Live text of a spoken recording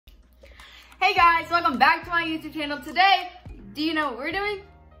Hey guys, welcome back to my YouTube channel. Today, do you know what we're doing?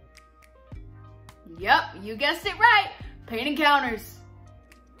 Yep, you guessed it right. Painting counters.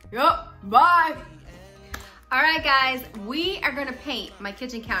 Yep, bye. All right guys, we are gonna paint my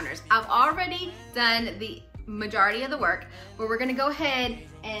kitchen counters. I've already done the majority of the work, but we're gonna go ahead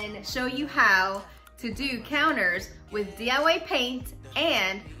and show you how to do counters with DIY paint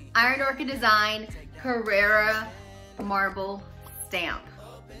and Iron Orchid Design Carrera marble stamp.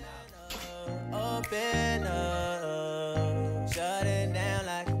 Open up, shut it down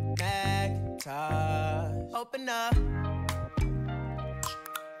like a Macintosh. Open up. You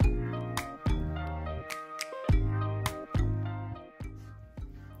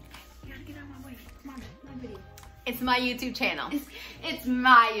gotta get out of my way. Come on, my video. It's my YouTube channel. It's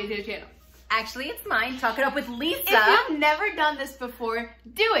my YouTube channel. Actually, it's mine. Talk It Up with Lisa. If you've never done this before,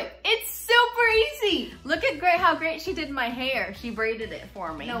 do it. It's super easy. Look at how great she did my hair. She braided it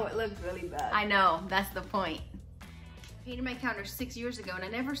for me. No, it looks really bad. I know, that's the point. I painted my counter 6 years ago and I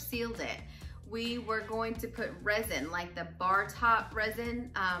never sealed it. We were going to put resin, like the bar top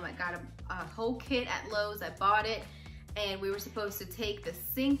resin. I got a whole kit at Lowe's, I bought it. And we were supposed to take the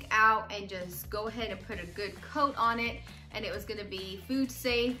sink out and just go ahead and put a good coat on it. And it was gonna be food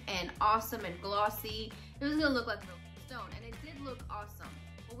safe and awesome and glossy. It was gonna look like real stone, and it did look awesome.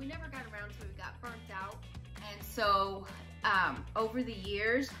 But we never got around to it, we got burnt out. And so over the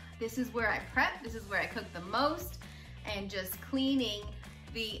years, this is where I prep, this is where I cook the most, and just cleaning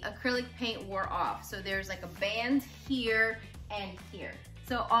the acrylic paint wore off. So there's like a band here and here.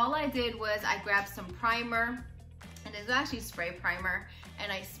 So all I did was I grabbed some primer, and it's actually spray primer,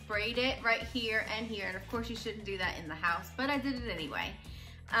 and I sprayed it right here and here. And of course you shouldn't do that in the house, but I did it anyway,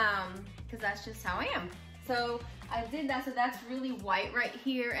 because that's just how I am. So I did that, so that's really white right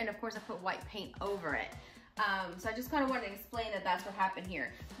here, and of course I put white paint over it. So I just kind of wanted to explain that that's what happened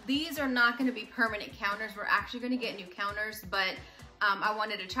here. These are not going to be permanent counters. We're actually going to get new counters, but I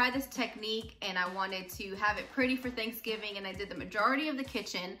wanted to try this technique, and I wanted to have it pretty for Thanksgiving, and I did the majority of the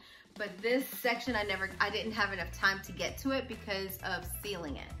kitchen. But this section, I didn't have enough time to get to it because of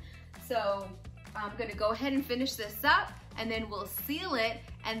sealing it. So I'm gonna go ahead and finish this up, and then we'll seal it.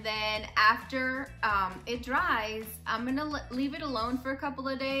 And then after it dries, I'm gonna leave it alone for a couple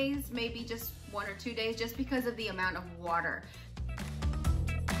of days, maybe just 1 or 2 days, just because of the amount of water.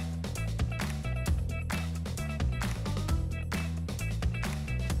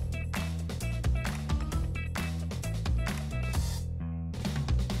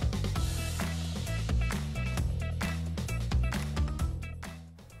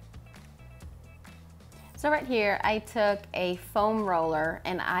 So right here, I took a foam roller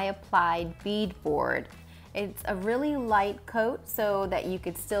and I applied beadboard. It's a really light coat so that you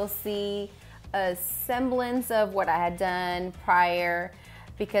could still see a semblance of what I had done prior,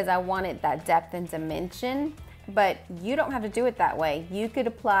 because I wanted that depth and dimension. But you don't have to do it that way. You could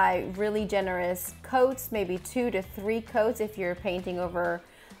apply really generous coats, maybe 2 to 3 coats if you're painting over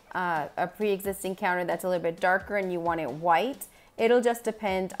a pre-existing counter that's a little bit darker and you want it white. It'll just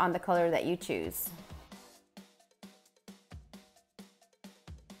depend on the color that you choose.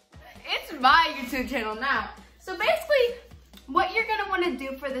 It's my YouTube channel now. So basically, what you're gonna wanna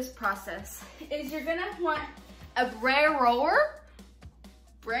do for this process is you're gonna want a brayer roller.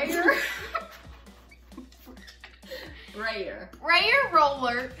 Brayer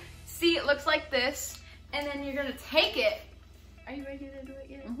roller. See, it looks like this. And then you're gonna take it. Are you ready to do it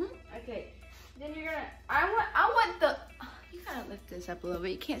yet? Mm-hmm. Okay. Then you're gonna, I want the, you gotta lift this up a little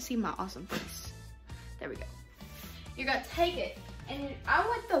bit. You can't see my awesome face. There we go. You're gonna take it. And I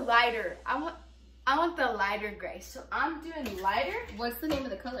want the lighter, I want the lighter gray. So I'm doing lighter. What's the name of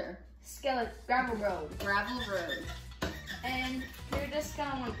the color? Skeleton, gravel road. Gravel Road. And you're just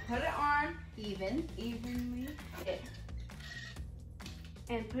gonna want to put it on Evenly.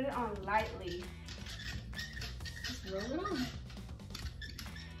 And put it on lightly. Just roll it on.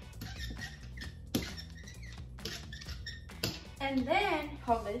 And then,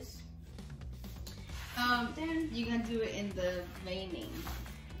 hold this. Then you're gonna do it in the veining.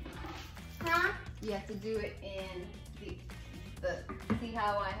 Huh? You have to do it in the see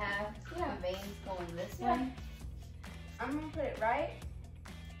how I have the veins going this way? I'm gonna put it right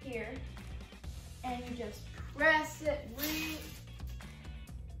here. And you just press it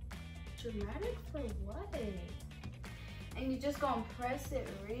dramatic for what? And you just gonna press it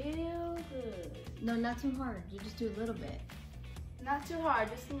real good. No, not too hard. You just do a little bit. Not too hard,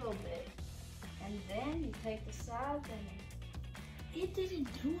 just a little bit. And then you take the sides and it didn't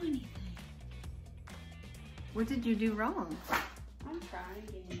do anything. What did you do wrong? I'm trying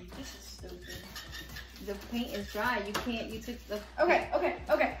again. This is stupid. the paint is dry. You can't, you took the... Okay.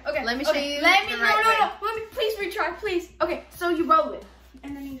 Let me show you Let me, the right way. no. Let me, please retry, please. Okay, so you roll it.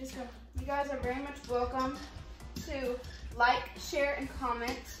 And then you just go. You guys are very much welcome to like, share, and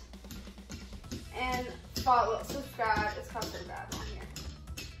comment. And follow, subscribe. It's called subscribe on here.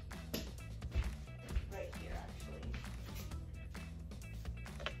 Right here,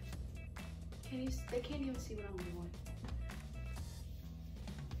 actually. They can't even see what I'm doing.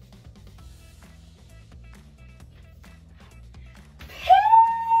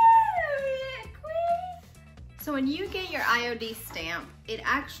 So when you get your IOD stamp, it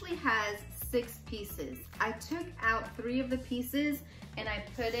actually has 6 pieces. I took out 3 of the pieces and I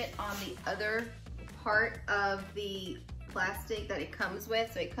put it on the other part of the plastic that it comes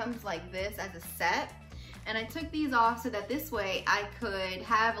with. So it comes like this as a set. And I took these off so that this way I could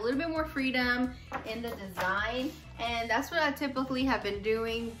have a little bit more freedom in the design. And that's what I typically have been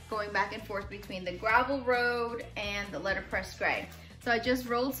doing, going back and forth between the gravel road and the letterpress gray. So I just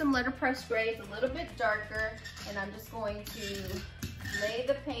rolled some letterpress gray. It's a little bit darker, and I'm just going to lay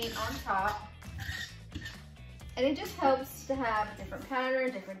the paint on top. And it just helps to have a different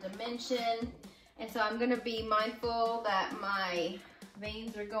pattern, different dimension. And so I'm gonna be mindful that my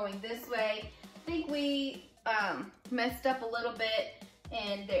veins are going this way. I think we messed up a little bit,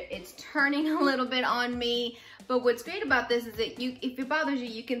 and it's turning a little bit on me. But what's great about this is that if it bothers you,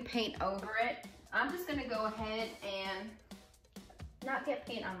 you can paint over it. I'm just gonna go ahead and not get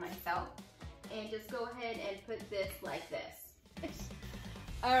paint on myself, and just go ahead and put this like this.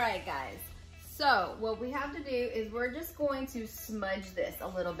 All right, guys. So what we have to do is we're just going to smudge this a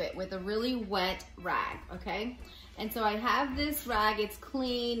little bit with a really wet rag, okay? And so I have this rag, it's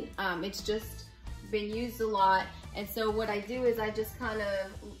clean, it's just been used a lot. And so what I do is I just kind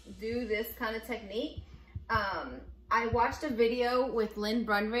of do this kind of technique. I watched a video with Lynn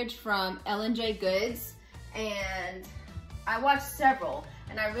Brundridge from L&J Goods, and I watched several,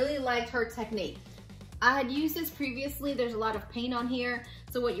 and I really liked her technique. I had used this previously. There's a lot of paint on here.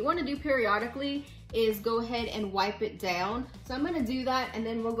 So what you want to do periodically is go ahead and wipe it down. So I'm going to do that, and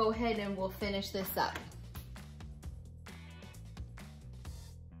then we'll go ahead and we'll finish this up.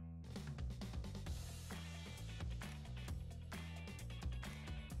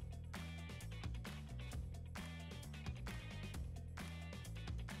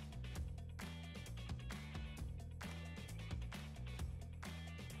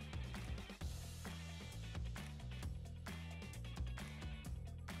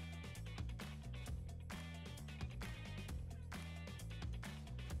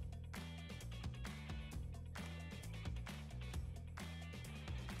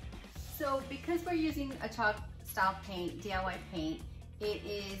 So because we're using a chalk style paint, DIY paint, it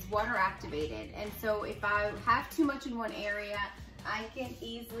is water activated. And so if I have too much in one area, I can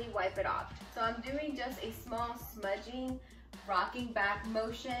easily wipe it off. So I'm doing just a small smudging, rocking back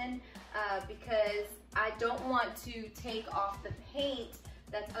motion because I don't want to take off the paint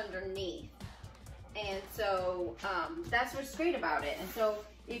that's underneath. And so that's what's great about it. And so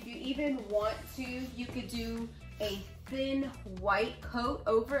if you even want to, you could do a thin white coat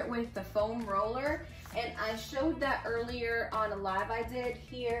over it with the foam roller. And I showed that earlier on a live I did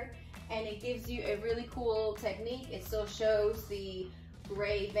here, and it gives you a really cool technique. It still shows the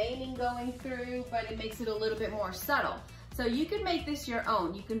gray veining going through, but it makes it a little bit more subtle. So you can make this your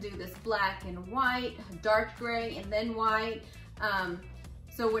own. You can do this black and white, dark gray, and then white.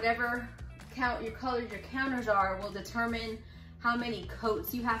 So whatever your colors your counters are will determine how many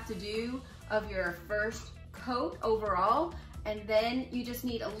coats you have to do of your first coat overall, and then you just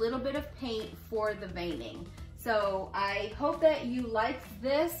need a little bit of paint for the veining. So I hope that you liked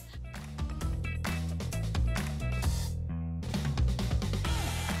this.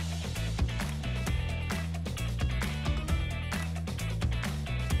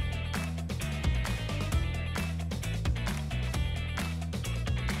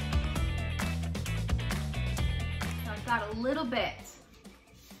 So I've got a little bit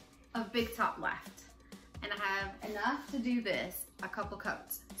of Big Top left, and I have enough to do this, a couple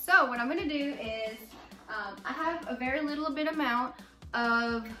coats. So what I'm gonna do is, I have a very little bit amount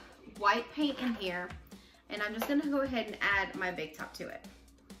of white paint in here, and I'm just gonna go ahead and add my Big Top to it.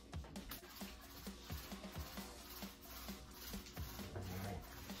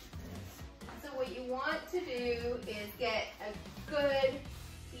 So what you want to do is get a good,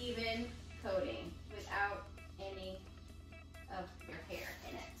 even coating without any of your hair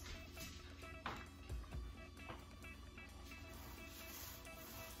in it.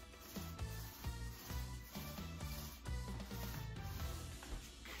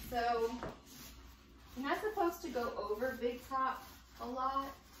 So you're not supposed to go over Big Top a lot,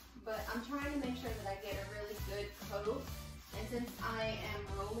 but I'm trying to make sure that I get a really good coat. And since I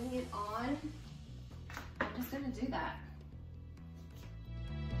am rolling it on, I'm just gonna do that.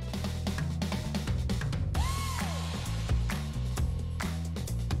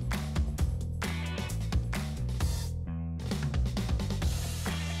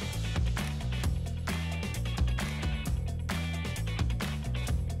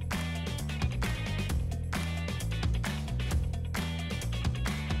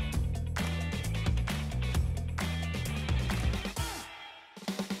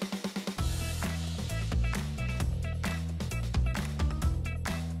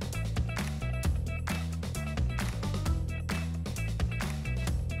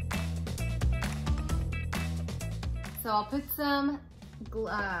 So I'll put some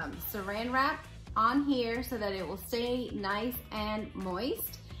saran wrap on here so that it will stay nice and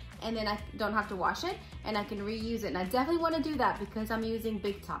moist, and then I don't have to wash it and I can reuse it. And I definitely want to do that because I'm using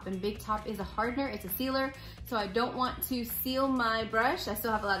Big Top, and Big Top is a hardener, it's a sealer, so I don't want to seal my brush. I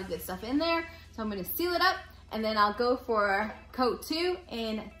still have a lot of good stuff in there, so I'm going to seal it up, and then I'll go for coat 2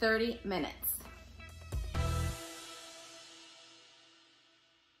 in 30 minutes.